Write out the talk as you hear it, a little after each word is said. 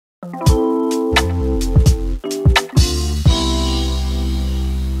Well,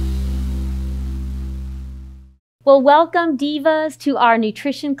 welcome Divas to our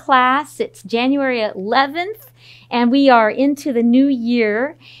nutrition class. It's January 11th and we are into the new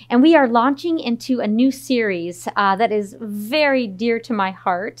year and we are launching into a new series that is very dear to my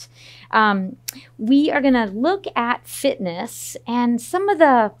heart. We are going to look at fitness and some of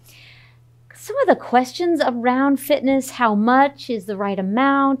the questions around fitness. How much is the right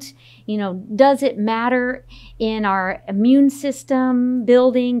amount? You know, does it matter in our immune system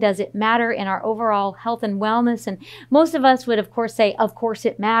building? Does it matter in our overall health and wellness? And most of us would, of course, say, of course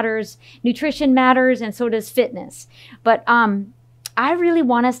it matters. Nutrition matters, and so does fitness. But I really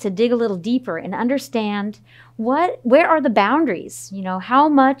want us to dig a little deeper and understand where are the boundaries? You know, how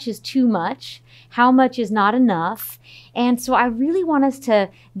much is too much? How much is not enough? And so I really want us to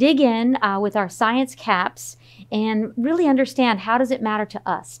dig in with our science caps and really understand how does it matter to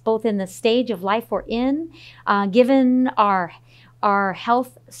us, both in the stage of life we're in, given our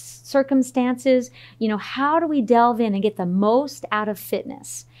health circumstances. You know, how do we delve in and get the most out of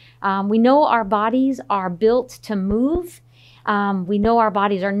fitness? We know our bodies are built to move. We know our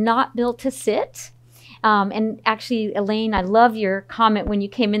bodies are not built to sit. And actually, Elaine, I love your comment when you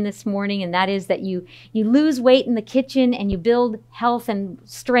came in this morning, and that is that you lose weight in the kitchen and you build health and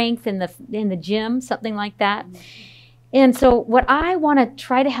strength in the gym, something like that. And so what I want to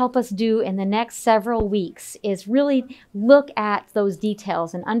try to help us do in the next several weeks is really look at those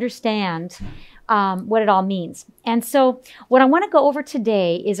details and understand what it all means. And so what I want to go over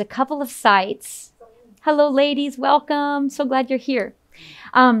today is a couple of sites. Hello, ladies. Welcome. So glad you're here.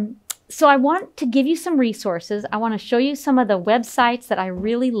 So I want to give you some resources. I want to show you some of the websites that I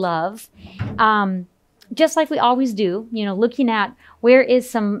really love, just like we always do, you know, looking at where is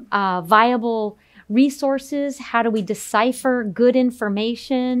some viable resources, how do we decipher good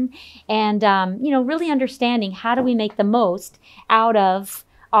information, and, you know, really understanding how do we make the most out of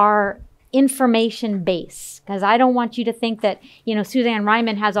our information base, because I don't want you to think that, you know, Suzanne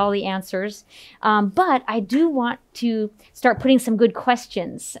Ryman has all the answers, but I do want to start putting some good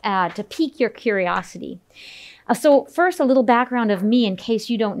questions to pique your curiosity. So first, a little background of me in case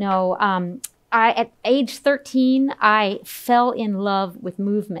you don't know. At age 13, I fell in love with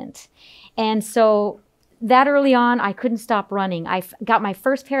movement. And so that early on, I couldn't stop running. I got my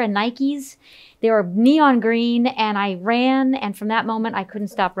first pair of Nikes. They were neon green, and I ran, and from that moment, I couldn't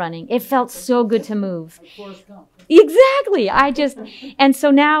stop running. It felt so good to move. Exactly. And so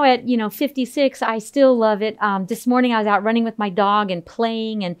now at, you know, 56, I still love it. This morning, I was out running with my dog and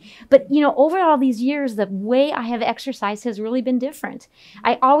playing, but, you know, over all these years, the way I have exercised has really been different.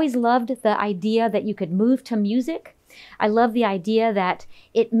 I always loved the idea that you could move to music. I love the idea that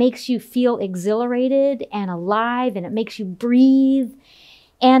it makes you feel exhilarated and alive, and it makes you breathe.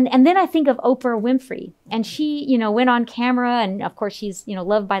 And then I think of Oprah Winfrey, and she, you know, went on camera, and of course she's, you know,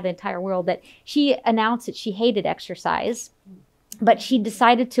 loved by the entire world, that she announced that she hated exercise, but she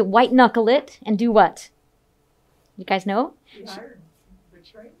decided to white knuckle it and do what? You guys know?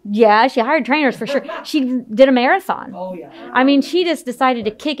 Yeah, she hired trainers for sure. She did a marathon. Oh, yeah. I mean, she just decided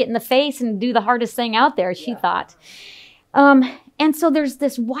to kick it in the face and do the hardest thing out there, she thought. And so there's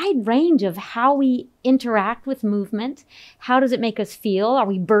this wide range of how we interact with movement. How does it make us feel? Are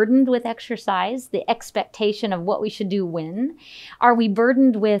we burdened with exercise, the expectation of what we should do when? Are we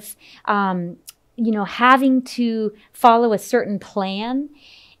burdened with, you know, having to follow a certain plan?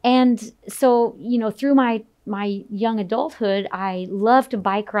 And so, you know, through my young adulthood, I loved to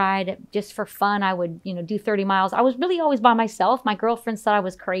bike ride just for fun. I would, you know, do 30 miles. I was really always by myself. My girlfriends thought I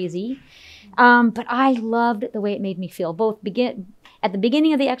was crazy. But I loved the way it made me feel, both at the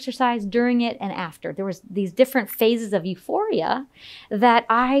beginning of the exercise, during it, and after. There was these different phases of euphoria that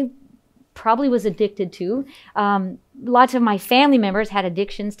I probably was addicted to. Lots of my family members had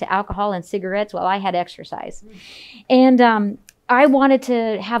addictions to alcohol and cigarettes while I had exercise. And I wanted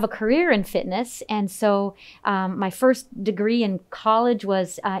to have a career in fitness, and so my first degree in college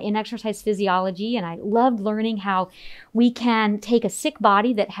was in exercise physiology, and I loved learning how we can take a sick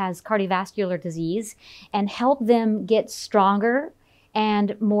body that has cardiovascular disease and help them get stronger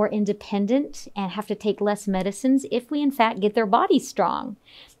and more independent and have to take less medicines if we in fact get their bodies strong.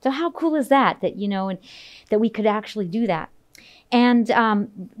 So how cool is that, you know, and that we could actually do that. And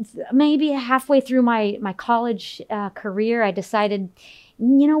maybe halfway through my college career, I decided,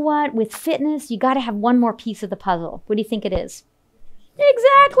 you know what, with fitness, you got to have one more piece of the puzzle. What do you think it is?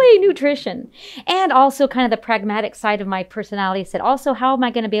 Exactly, nutrition. And also kind of the pragmatic side of my personality said, also, how am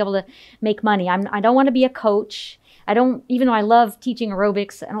I going to be able to make money? I don't want to be a coach. even though I love teaching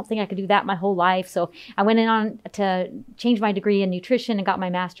aerobics, I don't think I could do that my whole life. So I went in on to change my degree in nutrition and got my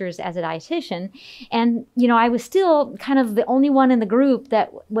master's as a dietitian. And, you know, I was still kind of the only one in the group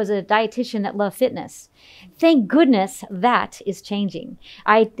that was a dietitian that loved fitness. Thank goodness that is changing.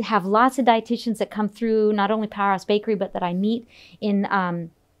 I have lots of dietitians that come through, not only Powerhouse Bakery, but that I meet in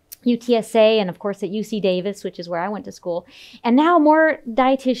UTSA and, of course, at UC Davis, which is where I went to school. And now more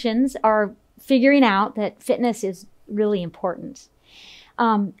dietitians are figuring out that fitness is really important.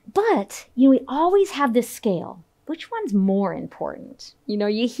 But, you know, we always have this scale. Which one's more important? You know,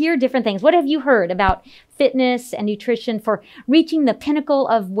 you hear different things. What have you heard about fitness and nutrition for reaching the pinnacle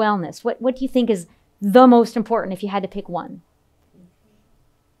of wellness? What do you think is the most important if you had to pick one?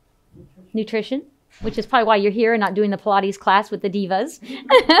 Nutrition, which is probably why you're here and not doing the Pilates class with the divas.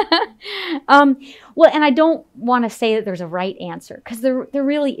 Well, and I don't want to say that there's a right answer, because there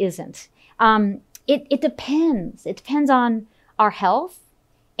really isn't. It depends. It depends on our health,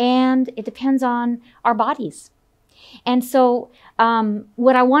 and it depends on our bodies. And so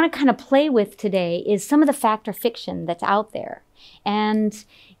what I want to kind of play with today is some of the fact or fiction that's out there. And,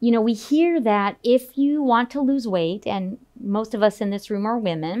 you know, we hear that if you want to lose weight, and most of us in this room are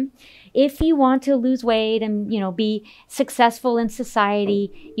women, if you want to lose weight and, you know, be successful in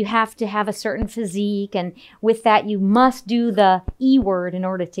society, you have to have a certain physique. And with that, you must do the E word in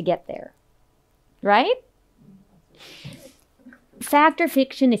order to get there. Right? Fact or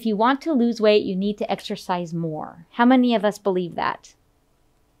fiction, if you want to lose weight, you need to exercise more. How many of us believe that?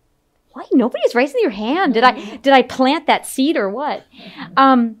 Why? Nobody's raising your hand. Did I plant that seed or what?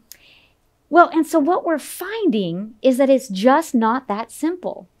 Well, and so what we're finding is that it's just not that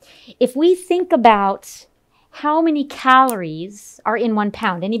simple. If we think about how many calories are in 1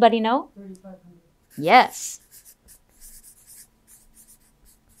 pound, anybody know? 3,500. Yes.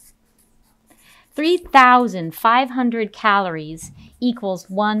 3,500 calories equals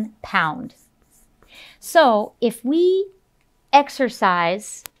 1 pound. So if we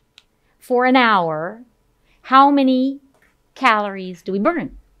exercise for an hour, how many calories do we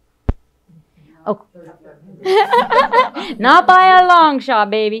burn? Oh, not by a long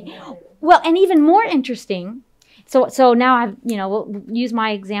shot, baby. Well, and even more interesting, so now we'll use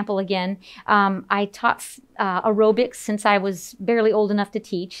my example again. I taught aerobics since I was barely old enough to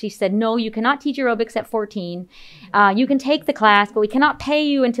teach. She said, no, you cannot teach aerobics at 14. You can take the class, but we cannot pay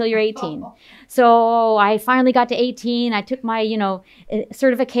you until you're 18. So I finally got to 18. I took my,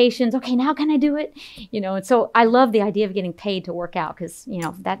 certifications. Okay, now can I do it? And so I love the idea of getting paid to work out because,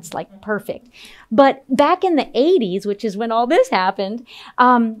 that's like perfect. But back in the 80s, which is when all this happened,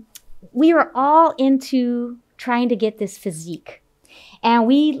 we were all into trying to get this physique. And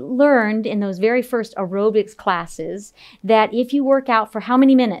we learned in those very first aerobics classes that if you work out for how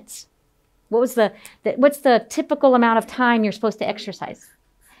many minutes? What's the typical amount of time you're supposed to exercise?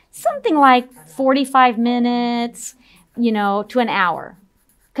 Something like 45 minutes, to an hour.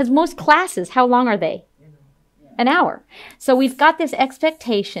 Because most classes, how long are they? An hour. So we've got this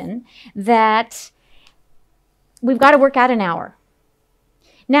expectation that we've got to work out an hour.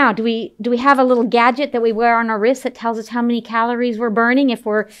 Now, do we have a little gadget that we wear on our wrist that tells us how many calories we're burning if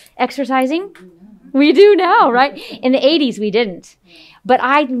we're exercising? We do now, right? In the 80s, we didn't. But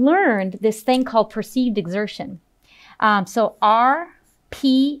I learned this thing called perceived exertion. So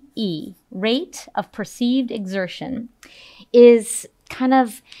RPE, rate of perceived exertion, is kind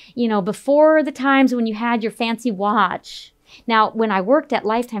of, before the times when you had your fancy watch. Now, when I worked at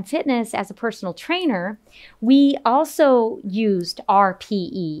Lifetime Fitness as a personal trainer, we also used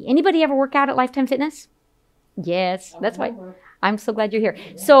RPE. Anybody ever work out at Lifetime Fitness? Yes, that's why. I'm so glad you're here.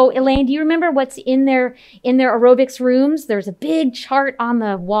 So, Elaine, do you remember what's in their aerobics rooms? There's a big chart on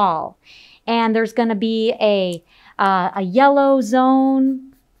the wall, and there's going to be a yellow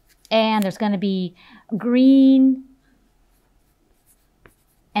zone, and there's going to be green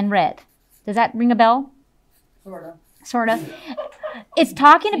and red. Does that ring a bell? Sort of. It's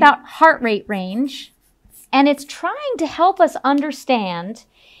talking about heart rate range, and it's trying to help us understand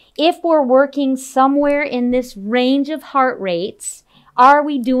if we're working somewhere in this range of heart rates, are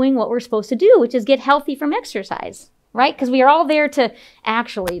we doing what we're supposed to do, which is get healthy from exercise, right? Because we are all there to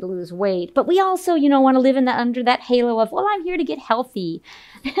actually lose weight, but we also, want to live under that halo of, well, I'm here to get healthy.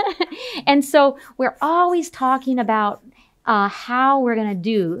 And so we're always talking about how we're going to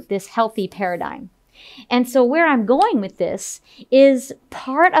do this healthy paradigm. And so where I'm going with this is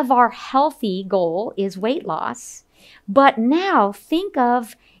part of our healthy goal is weight loss. But now think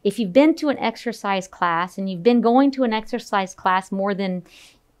of if you've been to an exercise class and you've been going to an exercise class more than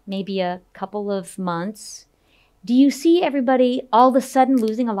maybe a couple of months, do you see everybody all of a sudden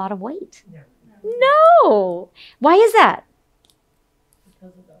losing a lot of weight? Yeah. No. Why is that?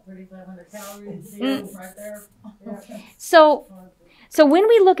 Because of the 3,500 calories right there. So when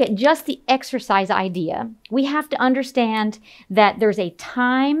we look at just the exercise idea, we have to understand that there's a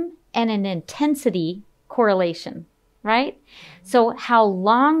time and an intensity correlation, right? So how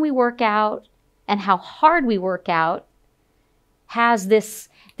long we work out and how hard we work out has this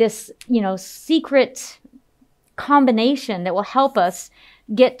secret combination that will help us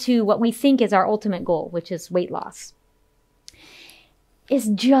get to what we think is our ultimate goal, which is weight loss. It's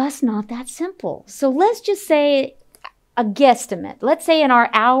just not that simple. So let's just say a guesstimate. Let's say in our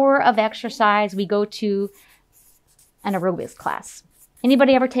hour of exercise, we go to an aerobics class.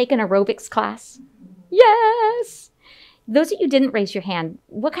 Anybody ever take an aerobics class? Yes. Those of you who didn't raise your hand,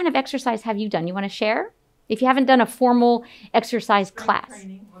 what kind of exercise have you done? You want to share? If you haven't done a formal exercise class.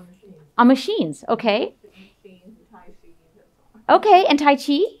 Training on machines. On machines, okay. Okay, and Tai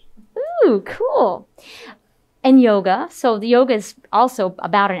Chi? Ooh, cool. And yoga. So the yoga is also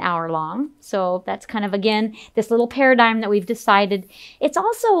about an hour long. So that's kind of, again, this little paradigm that we've decided. It's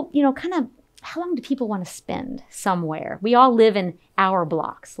also, kind of how long do people want to spend somewhere? We all live in hour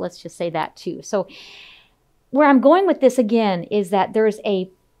blocks. Let's just say that too. So where I'm going with this again is that there's a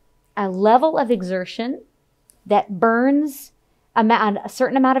level of exertion that burns a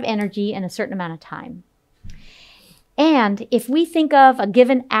certain amount of energy in a certain amount of time. And if we think of a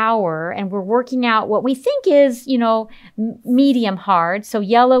given hour and we're working out what we think is, medium hard, so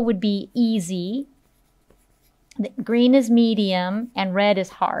yellow would be easy, green is medium, and red is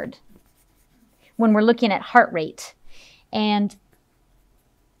hard when we're looking at heart rate. And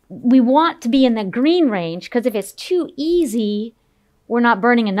we want to be in the green range because if it's too easy, we're not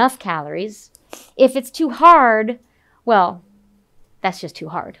burning enough calories. If it's too hard, well, that's just too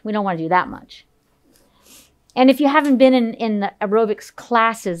hard. We don't want to do that much. And if you haven't been in the aerobics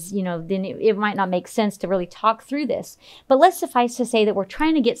classes, then it might not make sense to really talk through this. But let's suffice to say that we're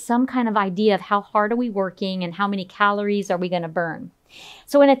trying to get some kind of idea of how hard are we working and how many calories are we going to burn.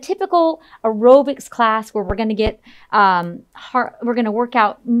 So in a typical aerobics class where we're going to get we're going to work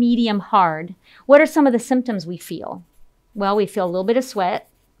out medium hard, what are some of the symptoms we feel? Well, we feel a little bit of sweat.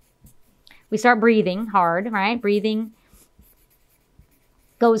 We start breathing hard, right? Breathing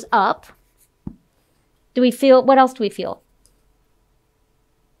goes up. What else do we feel?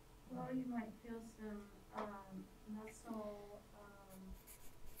 Well, you might feel some muscle,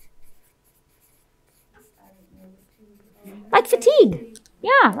 like fatigue.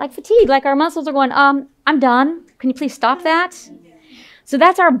 Yeah, like fatigue. Like our muscles are going, I'm done. Can you please stop that? So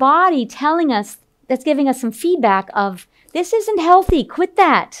that's our body telling us, that's giving us some feedback of, this isn't healthy. Quit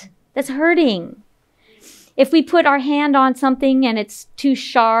that. That's hurting. If we put our hand on something and it's too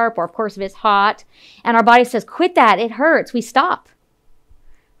sharp, or of course if it's hot, and our body says, quit that, it hurts, we stop,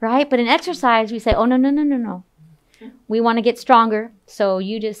 right? But in exercise, we say, oh, no. We want to get stronger. So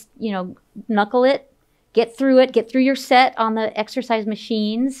you just, knuckle it, get through your set on the exercise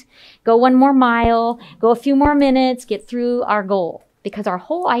machines, go 1 more mile, go a few more minutes, get through our goal. Because our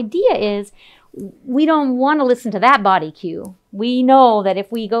whole idea is we don't want to listen to that body cue. We know that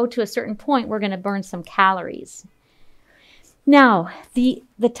if we go to a certain point, we're going to burn some calories. Now, the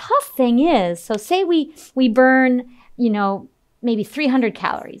tough thing is, so say we burn, maybe 300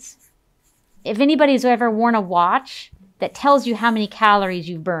 calories. If anybody's ever worn a watch that tells you how many calories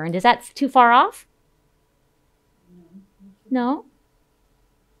you've burned, is that too far off? No?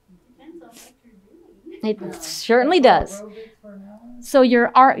 depends on what you're doing. It certainly does. So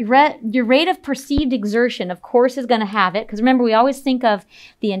your rate of perceived exertion, of course, is going to have it. Because remember, we always think of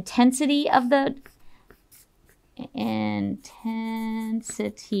the intensity of the intensity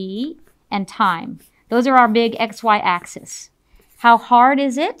and time. Those are our big XY axis. How hard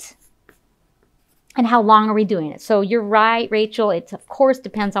is it? And how long are we doing it? So you're right, Rachel. It, of course,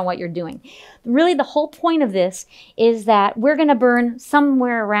 depends on what you're doing. Really, the whole point of this is that we're going to burn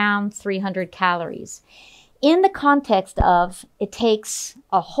somewhere around 300 calories. In the context of it takes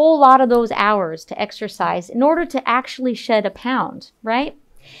a whole lot of those hours to exercise in order to actually shed a pound, right?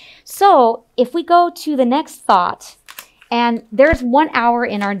 So if we go to the next thought, and there's 1 hour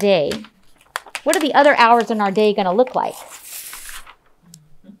in our day, what are the other hours in our day going to look like?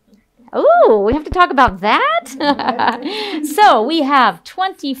 Oh, we have to talk about that? So we have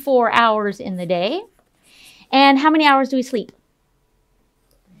 24 hours in the day. And how many hours do we sleep?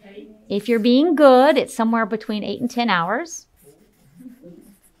 If you're being good, it's somewhere between 8 and 10 hours.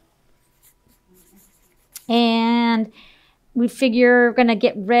 And we figure we're going to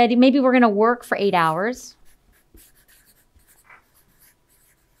get ready. Maybe we're going to work for 8 hours.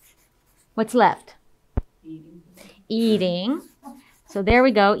 What's left? Eating. So there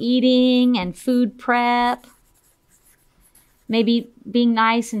we go, eating and food prep. Maybe being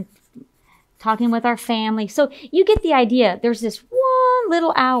nice and talking with our family. So you get the idea. There's this one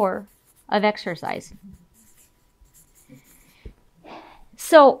little hour of exercise.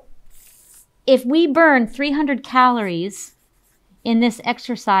 So if we burn 300 calories in this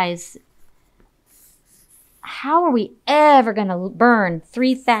exercise, how are we ever going to burn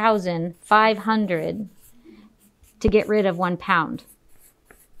 3,500 to get rid of 1 pound?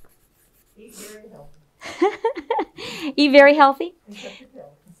 Eat very healthy. Eat very healthy? Except the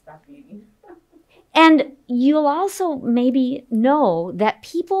pill. Stop eating. And you'll also maybe know that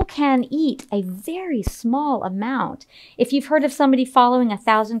people can eat a very small amount. If you've heard of somebody following a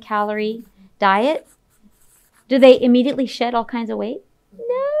 1,000-calorie diet, do they immediately shed all kinds of weight?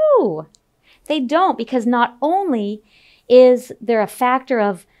 No, they don't, because not only is there a factor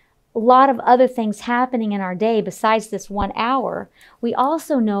of a lot of other things happening in our day besides this 1 hour, we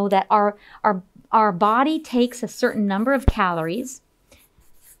also know that our body takes a certain number of calories.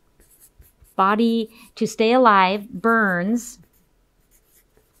 Body, to stay alive, burns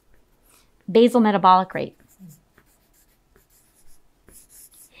basal metabolic rate.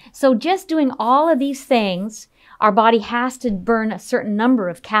 So just doing all of these things, our body has to burn a certain number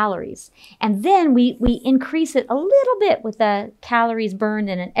of calories. And then we increase it a little bit with the calories burned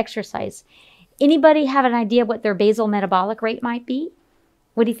in an exercise. Anybody have an idea what their basal metabolic rate might be?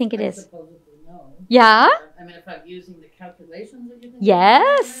 What do you think it is? Supposedly no. Yeah? I mean, if I'm using the calculations that you think.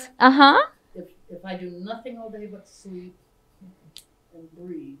 Yes. Uh-huh. If I do nothing all day but sleep and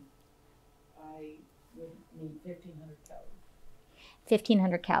breathe, I would need 1,500 calories.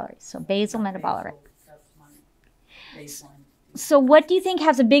 1,500 calories. So basal metabolic rate. That's my baseline. So what do you think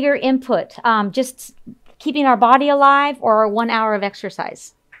has a bigger input? Just keeping our body alive or 1 hour of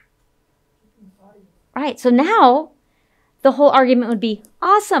exercise? Right. So now the whole argument would be,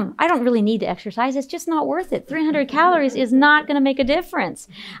 awesome, I don't really need to exercise. It's just not worth it. 300 calories is not going to make a difference.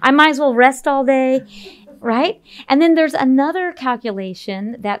 I might as well rest all day, right? And then there's another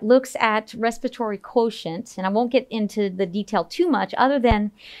calculation that looks at respiratory quotient, and I won't get into the detail too much other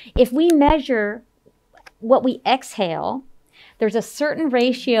than if we measure what we exhale, there's a certain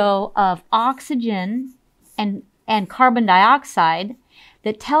ratio of oxygen and carbon dioxide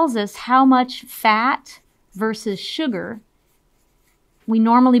that tells us how much fat versus sugar we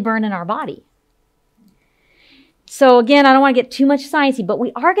normally burn in our body. So again, I don't want to get too much sciencey, but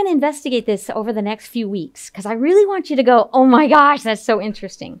we are going to investigate this over the next few weeks because I really want you to go, oh my gosh, that's so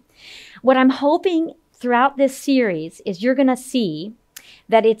interesting. What I'm hoping throughout this series is you're going to see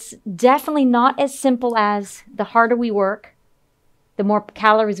that it's definitely not as simple as the harder we work, the more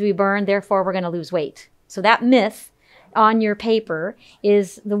calories we burn, therefore we're going to lose weight. So that myth on your paper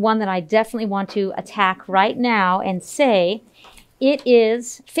is the one that I definitely want to attack right now and say it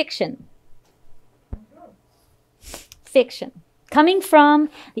is fiction. Fiction. Coming from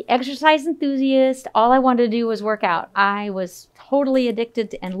the exercise enthusiast, all I wanted to do was work out. I was totally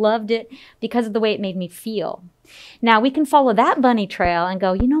addicted and loved it because of the way it made me feel. Now we can follow that bunny trail and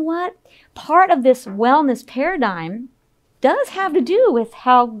go, you know what? Part of this wellness paradigm does have to do with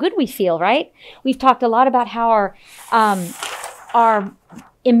how good we feel, right? We've talked a lot about how our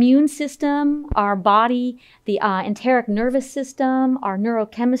immune system, our body, the enteric nervous system, our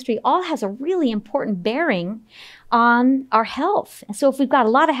neurochemistry, all has a really important bearing on our health. And so if we've got a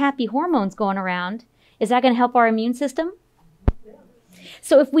lot of happy hormones going around, is that going to help our immune system?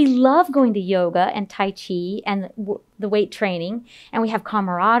 So if we love going to yoga and Tai Chi and the weight training, and we have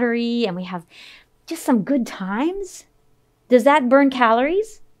camaraderie and we have just some good times, does that burn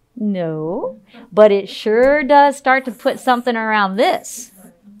calories? No, but it sure does start to put something around this.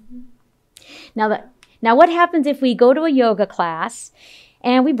 Now what happens if we go to a yoga class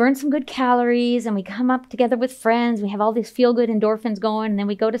and we burn some good calories and we come up together with friends, we have all these feel-good endorphins going, and then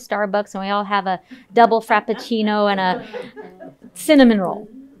we go to Starbucks and we all have a double frappuccino and a cinnamon roll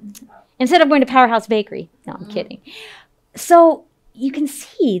instead of going to Powerhouse Bakery. No, I'm kidding. So you can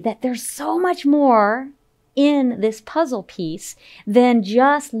see that there's so much more in this puzzle piece than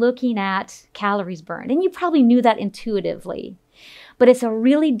just looking at calories burned. And you probably knew that intuitively. But it's a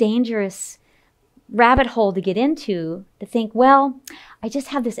really dangerous rabbit hole to get into, to think, well, I just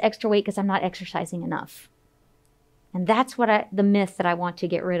have this extra weight because I'm not exercising enough. And that's the myth that I want to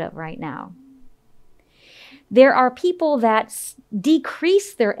get rid of right now. There are people that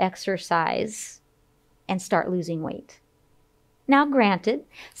decrease their exercise and start losing weight. Now, granted,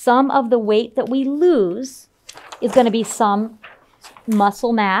 some of the weight that we lose is going to be some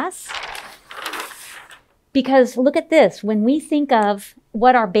muscle mass. Because look at this, when we think of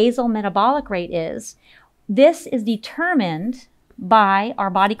what our basal metabolic rate is, this is determined by our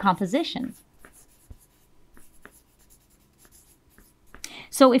body composition.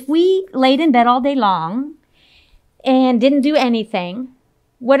 So if we laid in bed all day long and didn't do anything,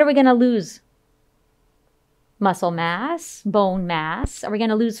 what are we going to lose? Muscle mass, bone mass. Are we going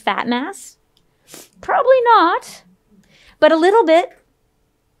to lose fat mass? Probably not, but a little bit,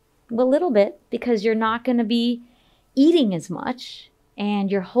 because you're not going to be eating as much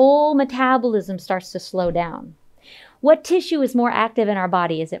and your whole metabolism starts to slow down. What tissue is more active in our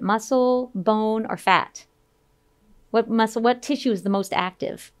body? Is it muscle, bone, or fat? What tissue is the most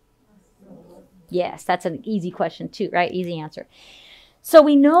active? Yes, that's an easy question too, right? Easy answer. So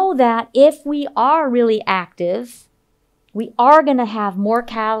we know that if we are really active, we are going to have more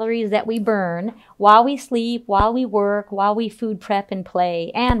calories that we burn while we sleep, while we work, while we food prep and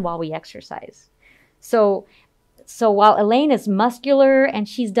play, and while we exercise. So while Elaine is muscular and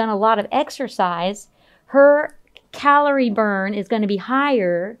she's done a lot of exercise, her calorie burn is going to be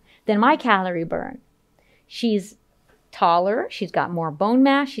higher than my calorie burn. She's taller, she's got more bone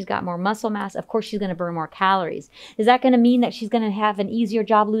mass, she's got more muscle mass. Of course, she's going to burn more calories. Is that going to mean that she's going to have an easier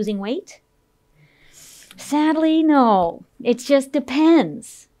job losing weight? Sadly, no. It just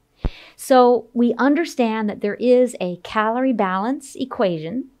depends. So we understand that there is a calorie balance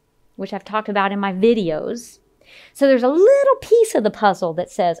equation, which I've talked about in my videos. So there's a little piece of the puzzle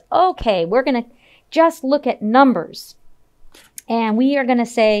that says, okay, we're going to just look at numbers. And we are going to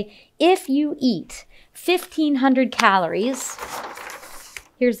say, if you eat 1,500 calories,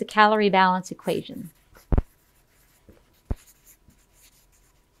 here's the calorie balance equation.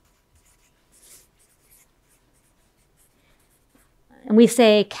 And we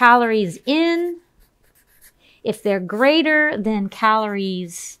say calories in. If they're greater than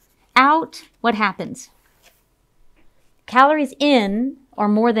calories out, what happens? Calories in or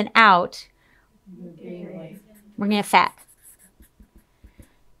more than out, we're going to have fat.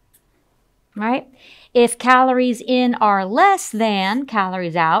 Right? If calories in are less than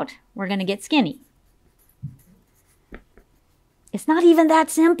calories out, we're going to get skinny. It's not even that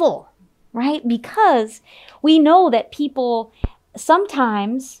simple, right? Because we know that people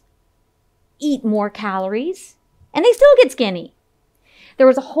sometimes eat more calories and they still get skinny. There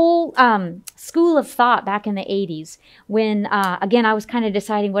was a whole school of thought back in the 80s when, again, I was kind of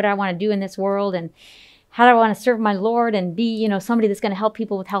deciding what I want to do in this world and how do I want to serve my Lord and be, somebody that's going to help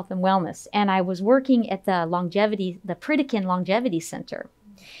people with health and wellness. And I was working at the Pritikin Longevity Center.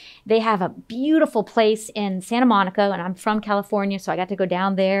 They have a beautiful place in Santa Monica, and I'm from California, so I got to go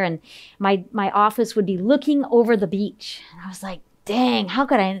down there, and my office would be looking over the beach. And I was like, dang, how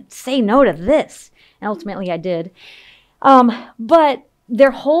could I say no to this? And ultimately I did. But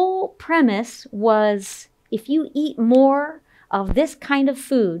their whole premise was, if you eat more of this kind of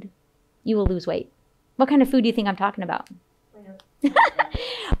food, you will lose weight. What kind of food do you think I'm talking about?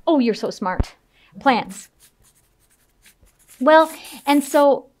 Oh, you're so smart. Plants. Well, and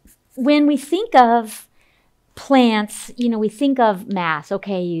so when we think of plants, we think of mass.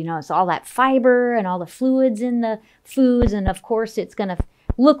 Okay, it's all that fiber and all the fluids in the foods. And of course, it's going to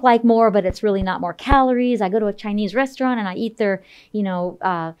look like more, but it's really not more calories. I go to a Chinese restaurant and I eat their,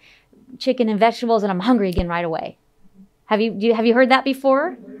 chicken and vegetables and I'm hungry again right away. Have you heard that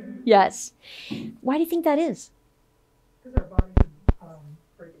before? Yes. Why do you think that is? Because our bodies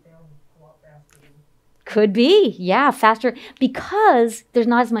break it down a lot faster. Could be, yeah, faster, because there's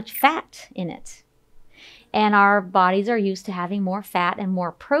not as much fat in it. And our bodies are used to having more fat and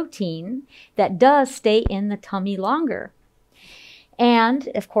more protein that does stay in the tummy longer. And,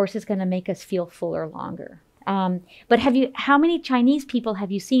 of course, it's going to make us feel fuller longer. But how many Chinese people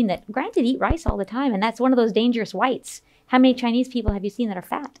have you seen that, granted, eat rice all the time, and that's one of those dangerous whites. How many Chinese people have you seen that are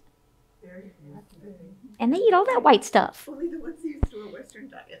fat? And they eat all that white stuff. Only the ones used to a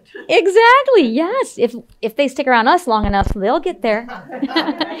Western diet. Exactly, yes. If they stick around us long enough, they'll get there.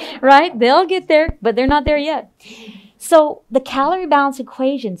 Right? They'll get there, but they're not there yet. So the calorie balance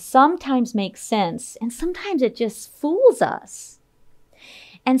equation sometimes makes sense, and sometimes it just fools us.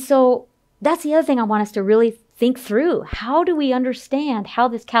 And so that's the other thing I want us to really think through. How do we understand how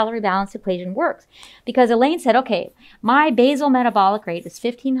this calorie balance equation works? Because Elaine said, okay, my basal metabolic rate is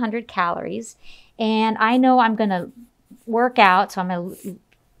 1,500 calories, and I know I'm going to work out, so I'm going to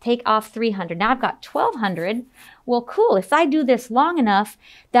take off 300. Now I've got 1,200. Well, cool. If I do this long enough,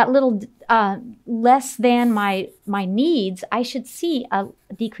 that little less than my needs, I should see a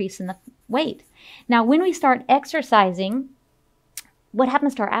decrease in the weight. Now, when we start exercising, what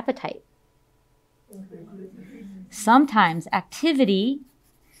happens to our appetite? Sometimes activity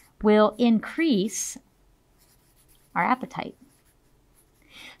will increase our appetite.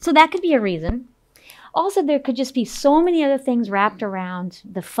 So that could be a reason. Also, there could just be so many other things wrapped around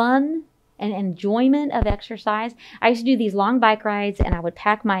the fun and enjoyment of exercise. I used to do these long bike rides, and I would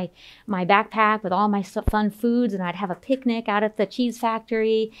pack my backpack with all my fun foods, and I'd have a picnic out at the cheese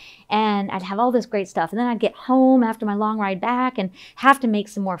factory, and I'd have all this great stuff. And then I'd get home after my long ride back and have to make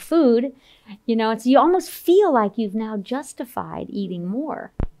some more food. You know, it's, you almost feel like you've now justified eating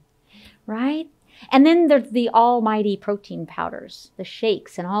more, right? And then there's the almighty protein powders, the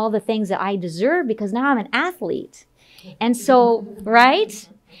shakes, and all the things that I deserve because now I'm an athlete. And so, right?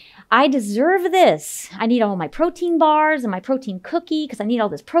 I deserve this. I need all my protein bars and my protein cookie because I need all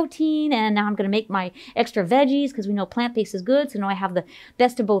this protein. And now I'm going to make my extra veggies because we know plant-based is good. So now I have the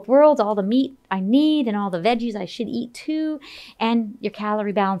best of both worlds, all the meat I need and all the veggies I should eat too. And your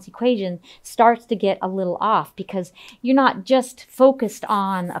calorie balance equation starts to get a little off because you're not just focused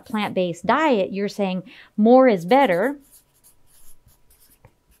on a plant-based diet. You're saying more is better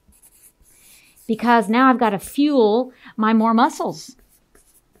because now I've got to fuel my more muscles.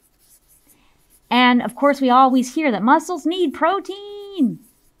 And of course, we always hear that muscles need protein,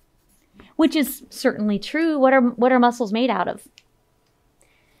 which is certainly true. What are muscles made out of?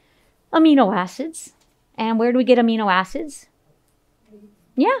 Amino acids. And where do we get amino acids?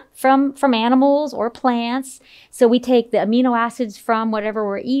 Yeah, from animals or plants. So we take the amino acids from whatever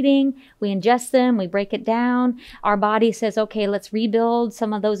we're eating, we ingest them, we break it down. Our body says, okay, let's rebuild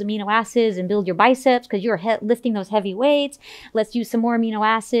some of those amino acids and build your biceps because you're lifting those heavy weights. Let's use some more amino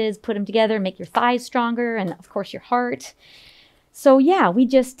acids, put them together, make your thighs stronger, and of course your heart. So yeah, we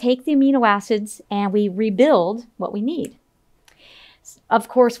just take the amino acids and we rebuild what we need. Of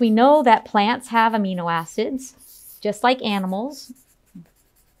course, we know that plants have amino acids, just like animals.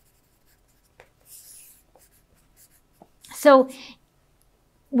 So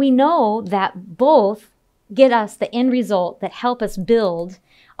we know that both get us the end result that help us build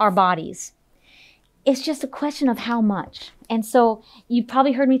our bodies. It's just a question of how much. And so you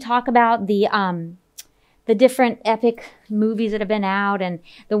probably heard me talk about the different epic movies that have been out, and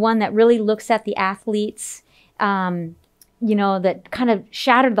the one that really looks at the athletes, you know, that kind of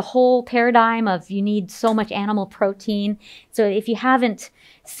shattered the whole paradigm of you need so much animal protein. So if you haven't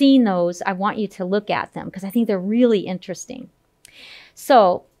seen those, I want you to look at them because I think they're really interesting.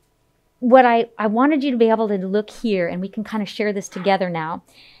 So what I wanted you to be able to look here, and we can kind of share this together now,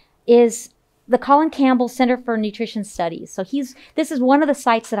 is the Colin Campbell Center for Nutrition Studies. So this is one of the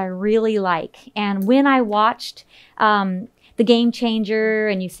sites that I really like. And when I watched The Game Changer,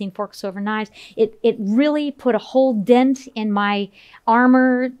 and you've seen Forks Over Knives, it really put a whole dent in my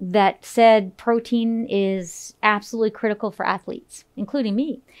armor that said protein is absolutely critical for athletes, including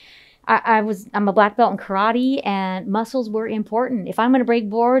me. I'm a black belt in karate, and muscles were important. If I'm going to break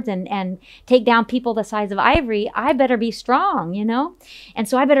boards and take down people the size of ivory, I better be strong, you know? And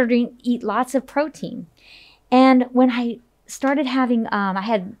so I better eat lots of protein. And when I started having, I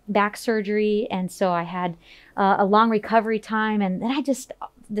had back surgery, and so I had a long recovery time, and then I just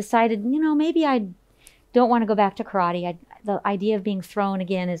decided, you know, maybe I don't want to go back to karate. The idea of being thrown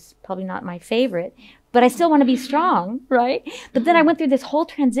again is probably not my favorite, but I still want to be strong, right? But then I went through this whole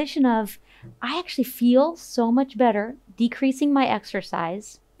transition of, I actually feel so much better decreasing my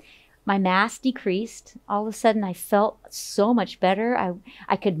exercise. My mass decreased. All of a sudden, I felt so much better.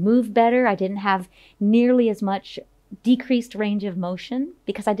 I could move better. I didn't have nearly as much decreased range of motion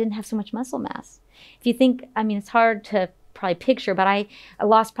because I didn't have so much muscle mass. If you think, I mean, it's hard to probably picture, but I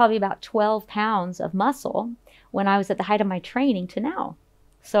lost probably about 12 pounds of muscle when I was at the height of my training to now.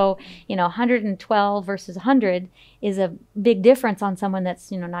 So, you know, 112 versus 100 is a big difference on someone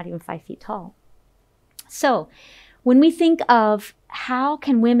that's, you know, not even 5 feet tall. So when we think of how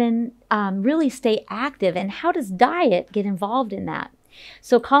can women really stay active, and how does diet get involved in that?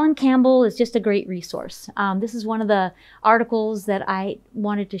 So Colin Campbell is just a great resource. This is one of the articles that I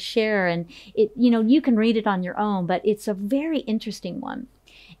wanted to share, and it, you know, you can read it on your own, but it's a very interesting one.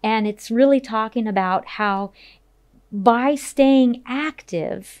 And it's really talking about how by staying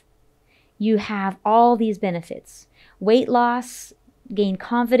active, you have all these benefits: weight loss, gain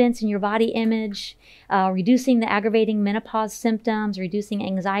confidence in your body image, reducing the aggravating menopause symptoms, reducing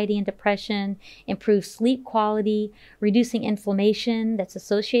anxiety and depression, improve sleep quality, reducing inflammation that's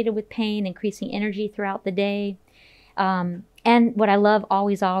associated with pain, increasing energy throughout the day. And what I love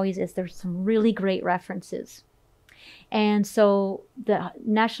always is there's some really great references. And so the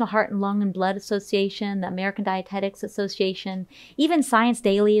National Heart and Lung and Blood Association, the American Dietetics Association, even Science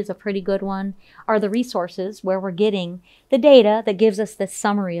Daily is a pretty good one, are the resources where we're getting the data that gives us this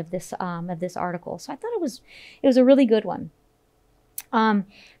summary of this article. So I thought it was a really good one.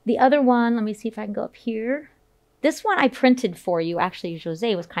 The other one, let me see if I can go up here. This one I printed for you. Actually,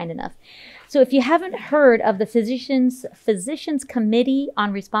 Jose was kind enough. So if you haven't heard of the Physicians Committee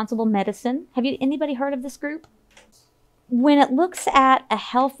on Responsible Medicine, anybody heard of this group? When it looks at a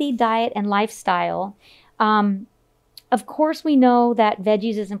healthy diet and lifestyle, of course we know that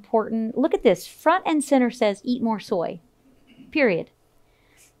veggies is important. Look at this. Front and center says eat more soy, period,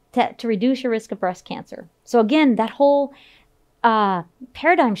 to reduce your risk of breast cancer. So again, that whole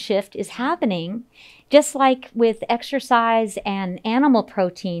paradigm shift is happening. Just like with exercise and animal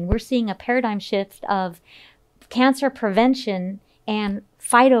protein, we're seeing a paradigm shift of cancer prevention and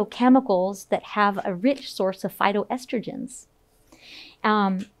phytochemicals that have a rich source of phytoestrogens.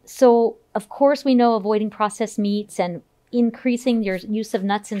 So, of course, we know avoiding processed meats and increasing your use of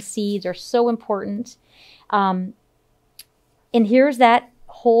nuts and seeds are so important. And here's that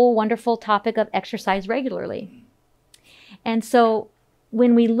whole wonderful topic of exercise regularly. And so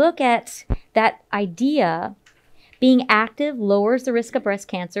when we look at that idea, being active lowers the risk of breast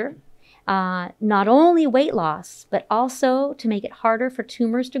cancer, not only weight loss, but also to make it harder for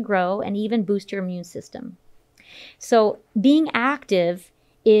tumors to grow and even boost your immune system. So being active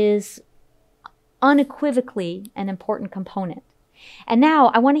is unequivocally an important component. And now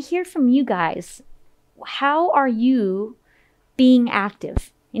I want to hear from you guys. How are you being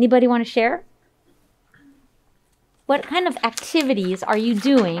active? Anybody want to share? What kind of activities are you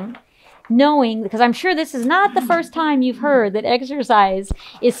doing, knowing, because I'm sure this is not the first time you've heard that exercise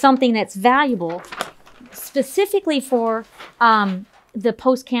is something that's valuable specifically for the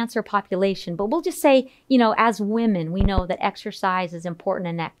post-cancer population. But we'll just say, as women, we know that exercise is important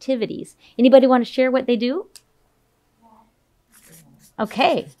in activities. Anybody want to share what they do?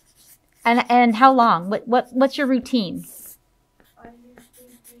 Okay. And how long? What's your routine? I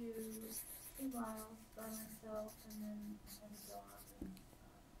usually do 2 miles by myself and then go out and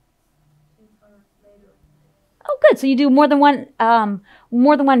do fun later. Oh, good. So you do more than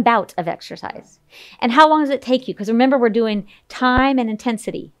one bout of exercise. And how long does it take you? Because remember, we're doing time and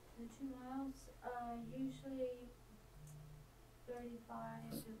intensity. The 2 miles, usually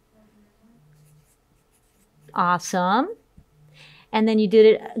 35 to 40 minutes. Awesome. And then you did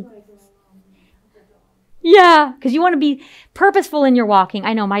it. That's why I go along with the dog. Yeah, because you want to be purposeful in your walking.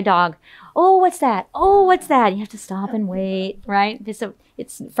 I know my dog. Oh, what's that? Oh, what's that? You have to stop and wait, right?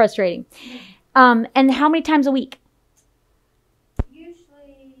 It's frustrating. And how many times a week?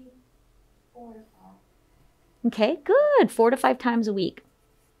 Usually 4 to 5. Okay, good. 4 to 5 times a week.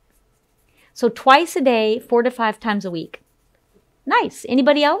 So twice a day, 4 to 5 times a week. Nice.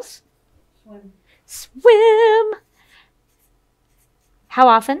 Anybody else? Swim. Swim. How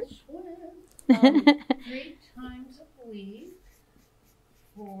often? Swim. 3 times a week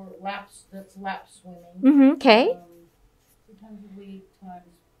for laps. That's lap swimming. Okay. 3 times a week times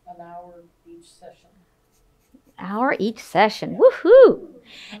an hour each session. Hour each session. Woohoo!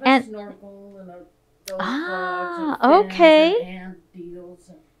 I have a And- snorkel and a Ah, and fins okay. and hand deals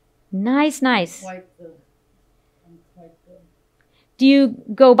and Nice. I'm quite the Do you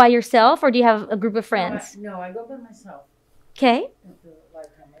go by yourself or do you have a group of friends? No, I go by myself. Okay. At the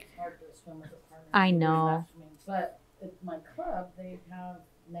lifetime. It's hard to swim with a partner. I It's really know. lap swimming. But at my club, they've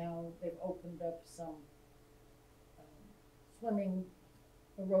opened up some swimming,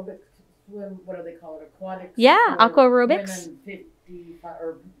 aerobic swim. What do they call it? Aquatics. Yeah, for aqua aerobics. Women 55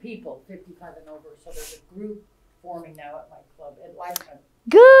 or people 55 and over. So there's a group forming now at my club at Lifetime.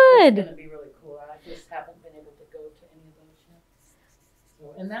 It's Good. going to be really cool. I just haven't been able to go to any of those yet.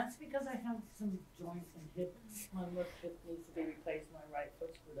 So, and that's because I have some joint and hip. My left hip needs to be replaced. My right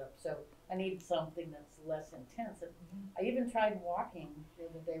foot screwed up. So I need something that's less intense. And I even tried walking the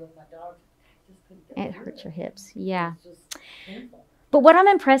other day with my dog. I just couldn't get It through hurts your hips. Yeah. It's just painful. But what I'm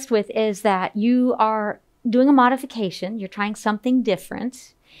impressed with is that you are doing a modification. You're trying something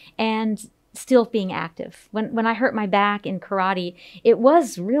different and still being active. When I hurt my back in karate, it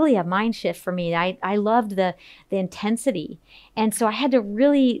was really a mind shift for me. I loved the intensity. And so I had to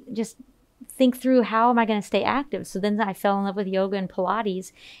really just think through, how am I going to stay active? So then I fell in love with yoga and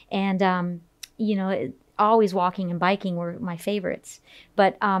Pilates, and always walking and biking were my favorites.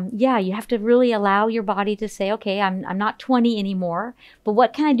 But yeah, you have to really allow your body to say, okay, I'm not 20 anymore, but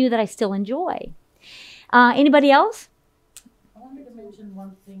what can I do that I still enjoy? Anybody else? I wanted to mention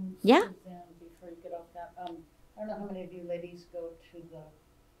one thing, Yeah. Suzanne, before you get off that. I don't know how many of you ladies go to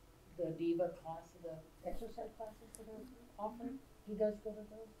the Diva class, the exercise classes that are offered. Do you guys go to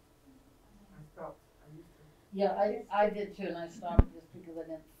those? I stopped. I used to. Yeah, I did too, and I stopped just because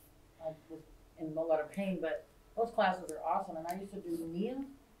I was in a lot of pain, but those classes are awesome, and I used to do Nia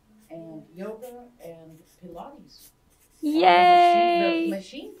and yoga and Pilates. Yay! The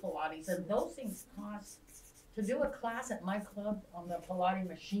machine Pilates, and those things cost to do a class at my club on the Pilates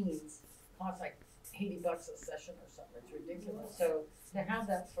machines costs like $80 a session or something. It's ridiculous. So to have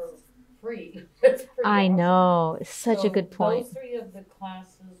that for free, it's pretty I awesome. know. It's such a So good point. Those 3 of the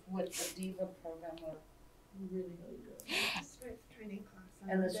classes with the Diva program are really, really good. Strength training class.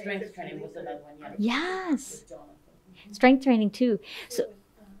 And the strength training was another one, yeah. Yes. With Jonathan. Strength training too. So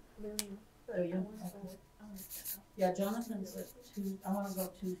Learning. Oh, yeah. Yeah, Jonathan's at 2. I want to go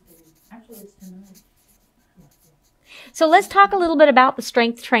Tuesday. Actually, it's tonight. So let's talk a little bit about the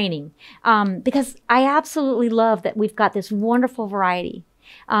strength training, because I absolutely love that we've got this wonderful variety.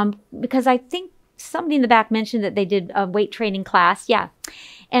 Because I think somebody in the back mentioned that they did a weight training class. Yeah.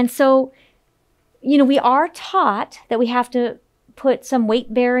 And so, we are taught that we have to put some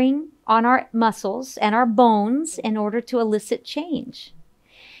weight bearing on our muscles and our bones in order to elicit change.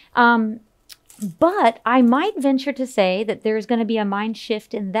 But I might venture to say that there's going to be a mind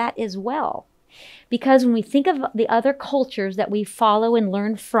shift in that as well. Because when we think of the other cultures that we follow and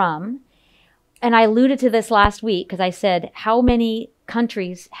learn from, and I alluded to this last week because I said, how many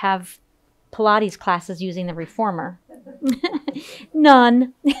countries have Pilates classes using the reformer?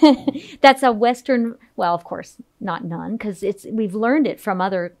 None. That's a Western, well, of course, not none, because we've learned it from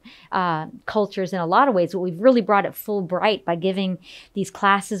other cultures in a lot of ways, but we've really brought it full bright by giving these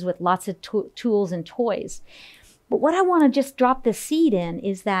classes with lots of tools and toys. But what I want to just drop the seed in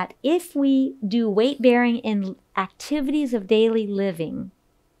is that if we do weight bearing in activities of daily living,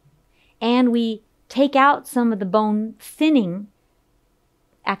 and we take out some of the bone thinning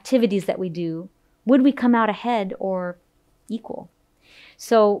activities that we do, would we come out ahead or equal?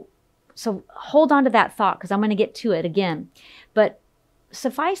 So hold on to that thought, because I'm going to get to it again. But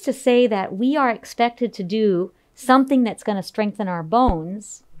suffice to say that we are expected to do something that's going to strengthen our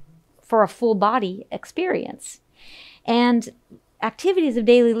bones for a full body experience. And activities of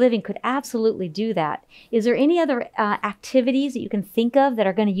daily living could absolutely do that. Is there any other activities that you can think of that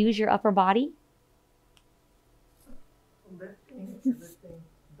are going to use your upper body? Lifting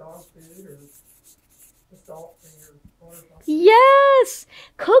dog food or the salt in your water bottle. Yes!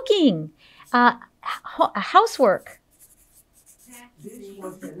 Cooking, housework,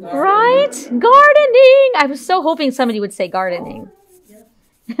 right? Gardening! I was so hoping somebody would say gardening.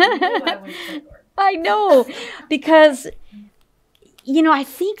 I know, because, I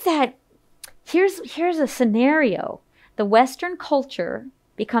think that here's a scenario. The Western culture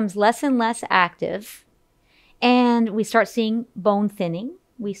becomes less and less active, and we start seeing bone thinning.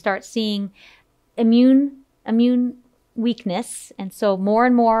 We start seeing immune weakness, and so more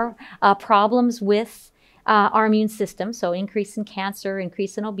and more problems with our immune system. So increase in cancer,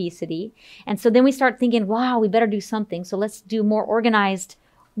 increase in obesity. And so then we start thinking, wow, we better do something. So let's do more organized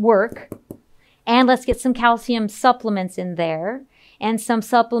work, and let's get some calcium supplements in there and some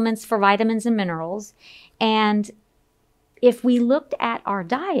supplements for vitamins and minerals. And if we looked at our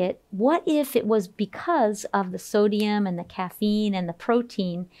diet, what if it was because of the sodium and the caffeine and the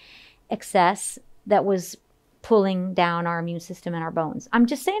protein excess that was pulling down our immune system and our bones? I'm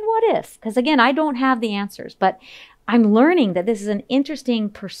just saying what if, because again, I don't have the answers, but I'm learning that this is an interesting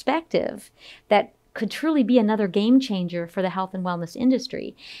perspective that could truly be another game changer for the health and wellness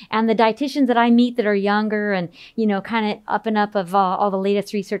industry. And the dietitians that I meet that are younger and, kind of up and up of all the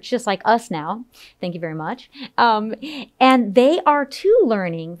latest research, just like us now, thank you very much. And they are too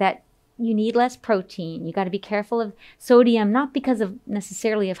learning that you need less protein. You got to be careful of sodium, not because of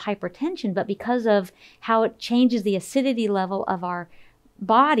necessarily of hypertension, but because of how it changes the acidity level of our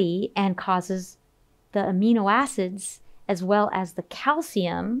body and causes the amino acids as well as the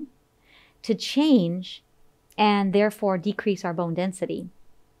calcium to change and therefore decrease our bone density.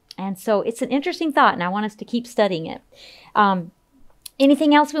 And so it's an interesting thought, and I want us to keep studying it.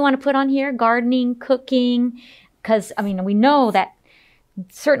 Anything else we want to put on here? Gardening, cooking, because, we know that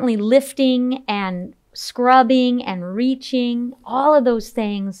certainly lifting and scrubbing and reaching, all of those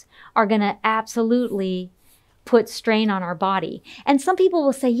things are going to absolutely put strain on our body. And some people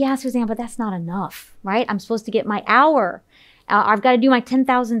will say, yeah, Suzanne, but that's not enough, right? I'm supposed to get my hour. I've got to do my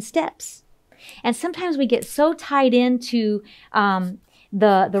 10,000 steps. And sometimes we get so tied into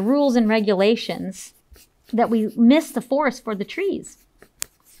the rules and regulations that we miss the forest for the trees.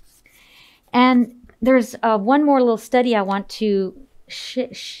 And there's one more little study I want to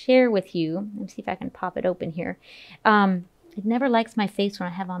share with you. Let me see if I can pop it open here. It never likes my face when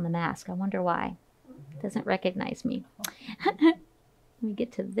I have on the mask. I wonder why. It doesn't recognize me. Let me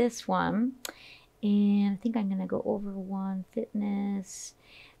get to this one. And I think I'm going to go over one, fitness.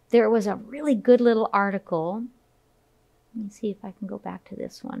 There was a really good little article. Let me see if I can go back to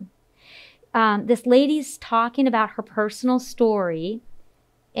this one. This lady's talking about her personal story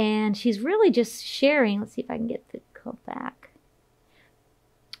And she's really just sharing. Let's see if I can get the go back.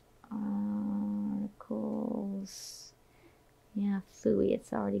 Articles. Yeah, Fooey,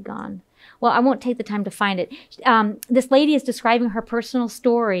 it's already gone. Well, I won't take the time to find it. This lady is describing her personal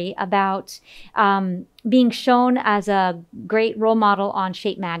story about being shown as a great role model on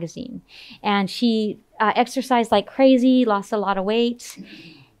Shape magazine. And she exercised like crazy, lost a lot of weight,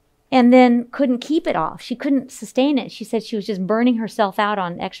 and then couldn't keep it off. She couldn't sustain it. She said she was just burning herself out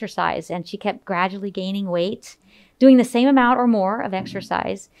on exercise, and she kept gradually gaining weight, doing the same amount or more of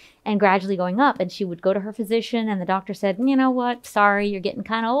exercise and gradually going up. And she would go to her physician, and the doctor said, you know what, sorry, you're getting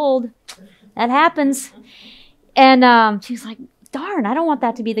kind of old. That happens. And she was like, darn, I don't want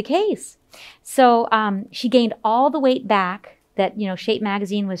that to be the case. So she gained all the weight back that, you know, Shape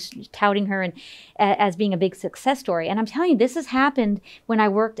magazine was touting her and as being a big success story. And I'm telling you, this has happened when I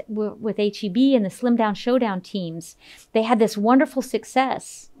worked with HEB and the Slim Down Showdown teams. They had this wonderful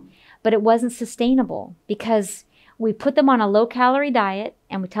success, but it wasn't sustainable because we put them on a low-calorie diet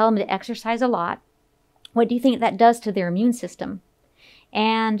and we tell them to exercise a lot. What do you think that does to their immune system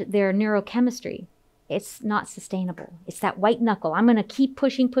and their neurochemistry? It's not sustainable. It's that white knuckle. I'm going to keep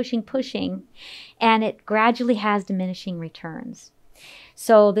pushing, pushing, pushing, and it gradually has diminishing returns.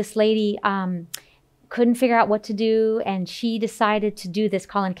 So this lady couldn't figure out what to do, and she decided to do this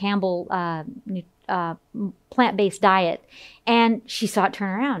Colin Campbell plant-based diet, and she saw it turn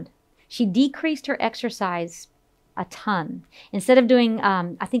around. She decreased her exercise a ton. Instead of doing,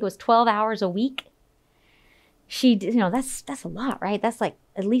 I think it was 12 hours a week, she, you know, that's a lot, right? That's like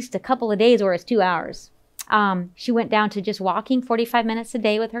at least a couple of days, or it's 2 hours. She went down to just walking 45 minutes a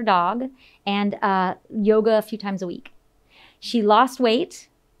day with her dog and yoga a few times a week. She lost weight.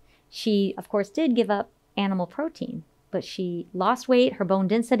 She, of course, did give up animal protein, but she lost weight. Her bone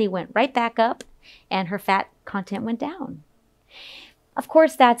density went right back up, and her fat content went down. Of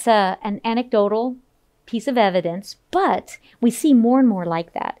course, that's an anecdotal piece of evidence, but we see more and more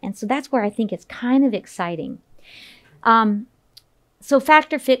like that. And so that's where I think it's kind of exciting. So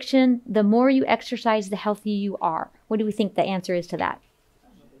fact or fiction, the more you exercise, the healthier you are. What do we think the answer is to that?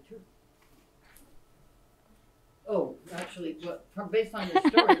 Oh, actually, based on your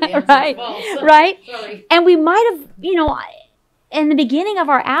story, the answer Right, is false. right. Sorry. And we might have, you know, in the beginning of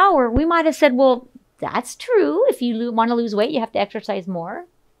our hour, we might have said, well, that's true. If you want to lose weight, you have to exercise more.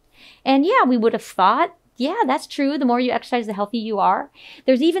 And yeah, we would have thought, yeah, that's true. The more you exercise, the healthier you are.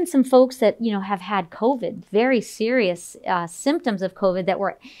 There's even some folks that, you know, have had COVID, very serious symptoms of COVID that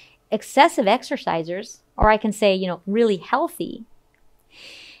were excessive exercisers, or I can say, you know, really healthy.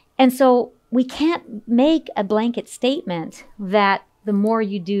 And so we can't make a blanket statement that the more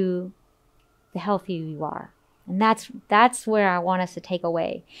you do, the healthier you are. And that's where I want us to take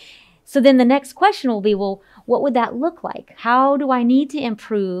away. So then the next question will be, well, what would that look like? How do I need to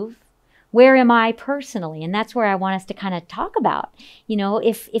improve? Where am I personally? And that's where I want us to kind of talk about, you know,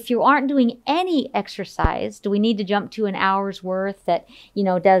 if you aren't doing any exercise, do we need to jump to an hour's worth that, you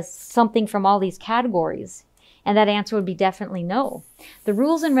know, does something from all these categories? And that answer would be definitely no. The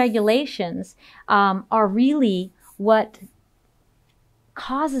rules and regulations are really what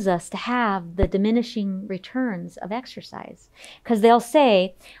causes us to have the diminishing returns of exercise. Because they'll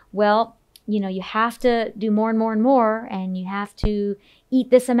say, well, you know, you have to do more and more and more, and you have to eat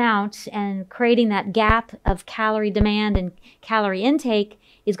this amount, and creating that gap of calorie demand and calorie intake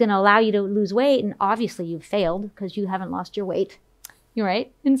is going to allow you to lose weight. And obviously you've failed because you haven't lost your weight. You're right.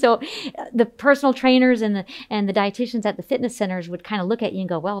 And so the personal trainers and the dietitians at the fitness centers would kind of look at you and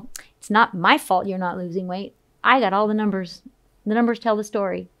go, well, it's not my fault you're not losing weight. I got all the numbers. The numbers tell the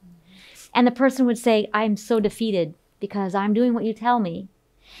story. And the person would say, I'm so defeated because I'm doing what you tell me.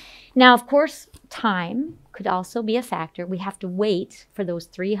 Now, of course, time could also be a factor. We have to wait for those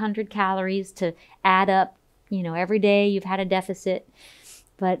 300 calories to add up. You know, every day you've had a deficit.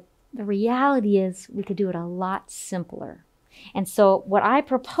 But the reality is we could do it a lot simpler. And so what I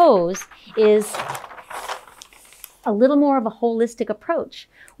propose is a little more of a holistic approach.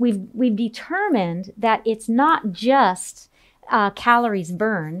 We've determined that it's not just calories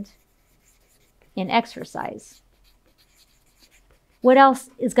burned in exercise. What else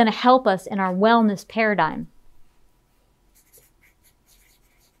is going to help us in our wellness paradigm?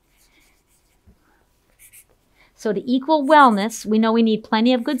 So to equal wellness, we know we need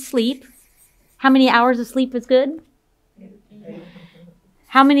plenty of good sleep. How many hours of sleep is good?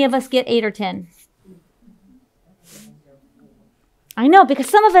 How many of us get 8 or 10? I know, because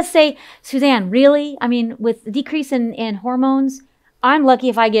some of us say, Suzanne, really? I mean, with the decrease in hormones, I'm lucky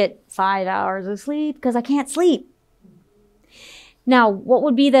if I get 5 hours of sleep because I can't sleep. Now, what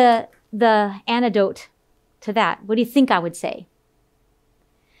would be the antidote to that? What do you think I would say?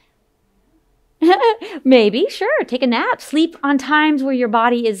 Maybe, sure, take a nap. Sleep on times where your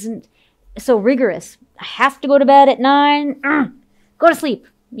body isn't so rigorous. I have to go to bed at 9. Go to sleep,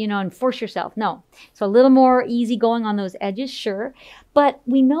 and force yourself. No. So a little more easy going on those edges, sure. But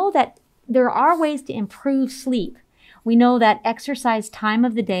we know that there are ways to improve sleep. We know that exercise time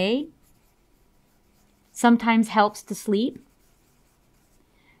of the day sometimes helps to sleep.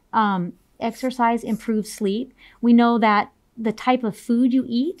 Exercise improves sleep. We know that the type of food you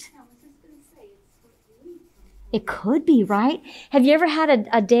eat, it could be, right? Have you ever had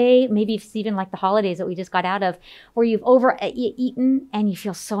a day, maybe it's even like the holidays that we just got out of, where you've overeaten and you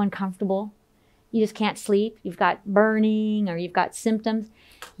feel so uncomfortable? You just can't sleep. You've got burning or you've got symptoms.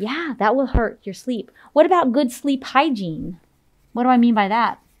 Yeah, that will hurt your sleep. What about good sleep hygiene? What do I mean by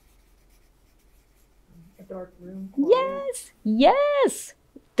that? A dark room. Quiet. Yes.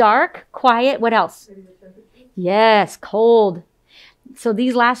 Dark, quiet. What else? Yes, cold. So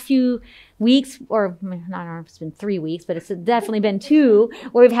these last few weeks, or I don't know if it's been 3 weeks, but it's definitely been 2,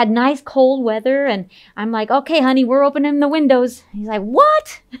 where we've had nice cold weather. And I'm like, okay, honey, we're opening the windows. He's like,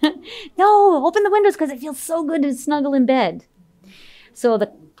 what? No, open the windows because it feels so good to snuggle in bed. So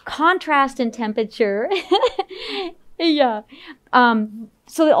the contrast in temperature. Yeah.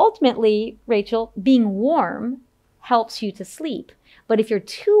 So ultimately, Rachel, being warm helps you to sleep. But if you're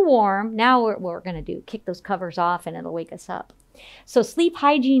too warm, now what we're going to do, kick those covers off and it'll wake us up. So sleep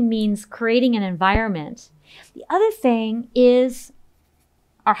hygiene means creating an environment. The other thing is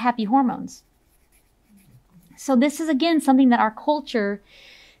our happy hormones. So this is, again, something that our culture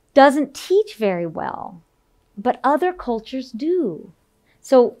doesn't teach very well, but other cultures do.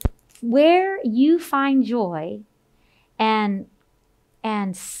 So where you find joy and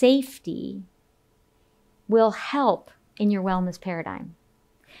safety will help in your wellness paradigm.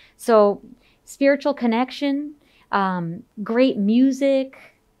 So spiritual connection, great music,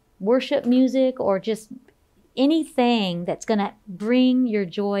 worship music, or just anything that's going to bring your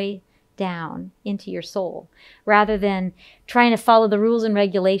joy down into your soul, rather than trying to follow the rules and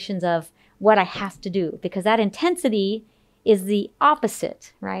regulations of what I have to do, because that intensity is the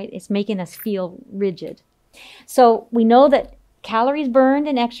opposite, right? It's making us feel rigid. So we know that calories burned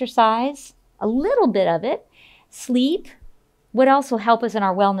in exercise, a little bit of it, sleep, what else will help us in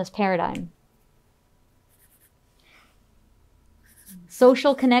our wellness paradigm?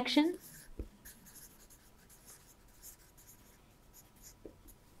 Social connection.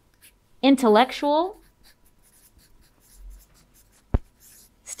 Intellectual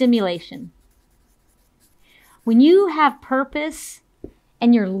stimulation. When you have purpose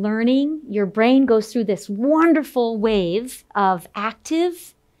and you're learning, your brain goes through this wonderful wave of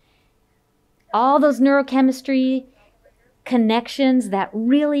active, all those neurochemistry connections that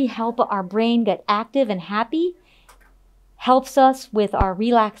really help our brain get active and happy, helps us with our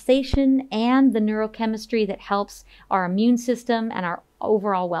relaxation and the neurochemistry that helps our immune system and our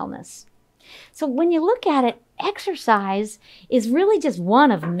overall wellness. So when you look at it, exercise is really just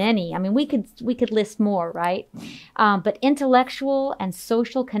one of many. I mean, we could list more, right? But intellectual and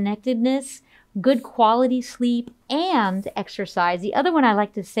social connectedness, good quality sleep, and exercise. The other one I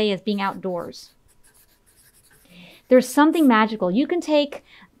like to say is being outdoors. There's something magical. You can take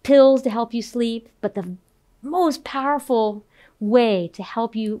pills to help you sleep, but the most powerful way to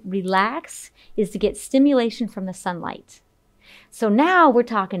help you relax is to get stimulation from the sunlight. So now we're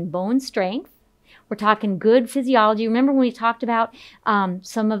talking bone strength. We're talking good physiology. Remember when we talked about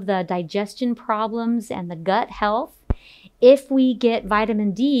some of the digestion problems and the gut health? If we get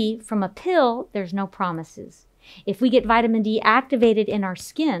vitamin D from a pill, there's no promises. If we get vitamin D activated in our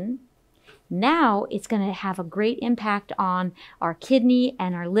skin, now it's going to have a great impact on our kidney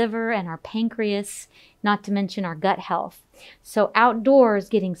and our liver and our pancreas, not to mention our gut health. So outdoors,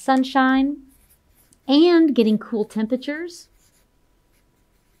 getting sunshine and getting cool temperatures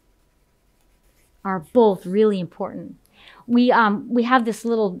are both really important. We have this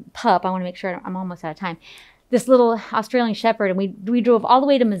little pup. I want to make sure I'm almost out of time. This little Australian Shepherd, and we drove all the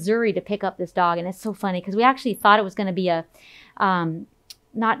way to Missouri to pick up this dog. And it's so funny because we actually thought it was going to be a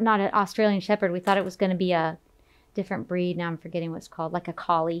not an Australian Shepherd. We thought it was going to be a different breed. Now I'm forgetting what it's called, like a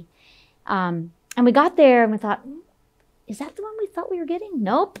collie. And we got there and we thought, is that the one we thought we were getting?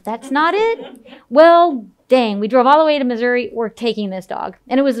 Nope, that's not it. Well, dang, we drove all the way to Missouri. We're taking this dog.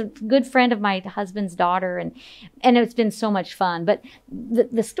 And it was a good friend of my husband's daughter, and it's been so much fun. But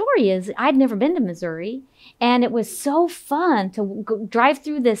the story is, I'd never been to Missouri, and it was so fun to drive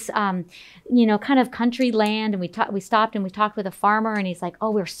through this, kind of country land. And we stopped and we talked with a farmer, and he's like,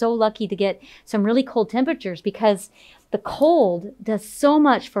 oh, we're so lucky to get some really cold temperatures because the cold does so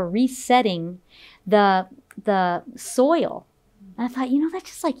much for resetting the soil. And I thought, that's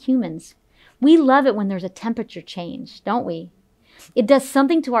just like humans. We love it when there's a temperature change, don't we? It does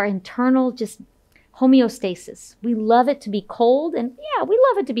something to our internal just homeostasis. We love it to be cold, and yeah, we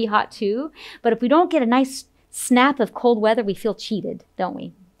love it to be hot too. But if we don't get a nice snap of cold weather, we feel cheated, don't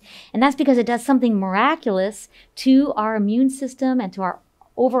we? And that's because it does something miraculous to our immune system and to our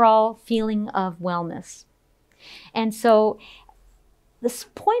overall feeling of wellness. And so the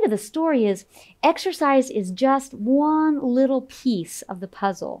point of the story is exercise is just one little piece of the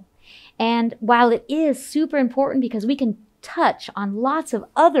puzzle. And while it is super important because we can touch on lots of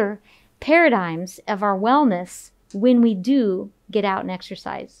other paradigms of our wellness when we do get out and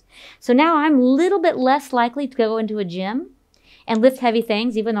exercise. So now I'm a little bit less likely to go into a gym and lift heavy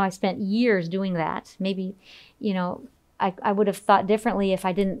things, even though I spent years doing that. Maybe, you know, I would have thought differently if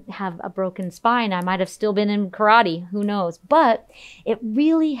I didn't have a broken spine. I might have still been in karate, who knows. But it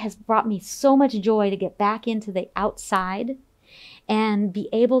really has brought me so much joy to get back into the outside and be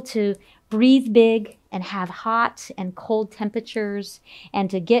able to breathe big and have hot and cold temperatures and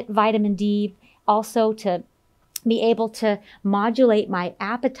to get vitamin D, also to be able to modulate my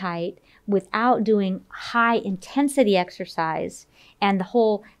appetite without doing high intensity exercise and the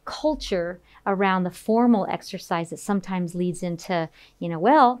whole culture around the formal exercise that sometimes leads into, you know,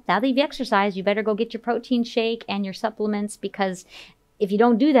 well, now that you've exercised, you better go get your protein shake and your supplements, because if you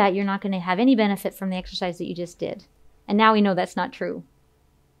don't do that, you're not going to have any benefit from the exercise that you just did. And now we know that's not true.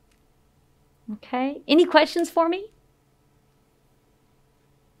 Okay, any questions for me?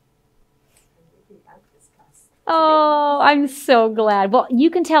 Oh, I'm so glad. Well, you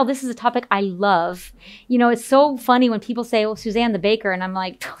can tell this is a topic I love. You know, it's so funny when people say, oh, Suzanne the baker, and I'm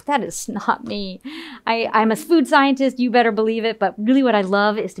like, oh, that is not me. I'm a food scientist, you better believe it, but really what I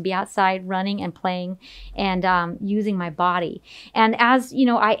love is to be outside running and playing and using my body. And as, you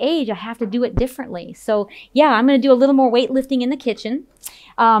know, I age, I have to do it differently. So yeah, I'm going to do a little more weightlifting in the kitchen.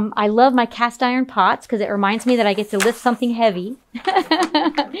 I love my cast iron pots because it reminds me that I get to lift something heavy.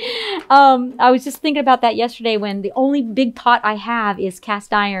 I was just thinking about that yesterday when the only big pot I have is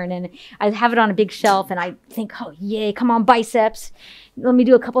cast iron, and I have it on a big shelf, and I think, oh, yay, come on, biceps. Let me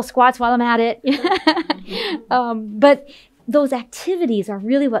do a couple squats while I'm at it. But those activities are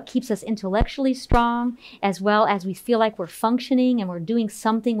really what keeps us intellectually strong, as well as we feel like we're functioning and we're doing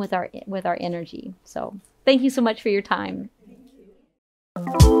something with our energy. So thank you so much for your time.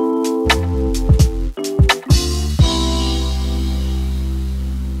 Thank you.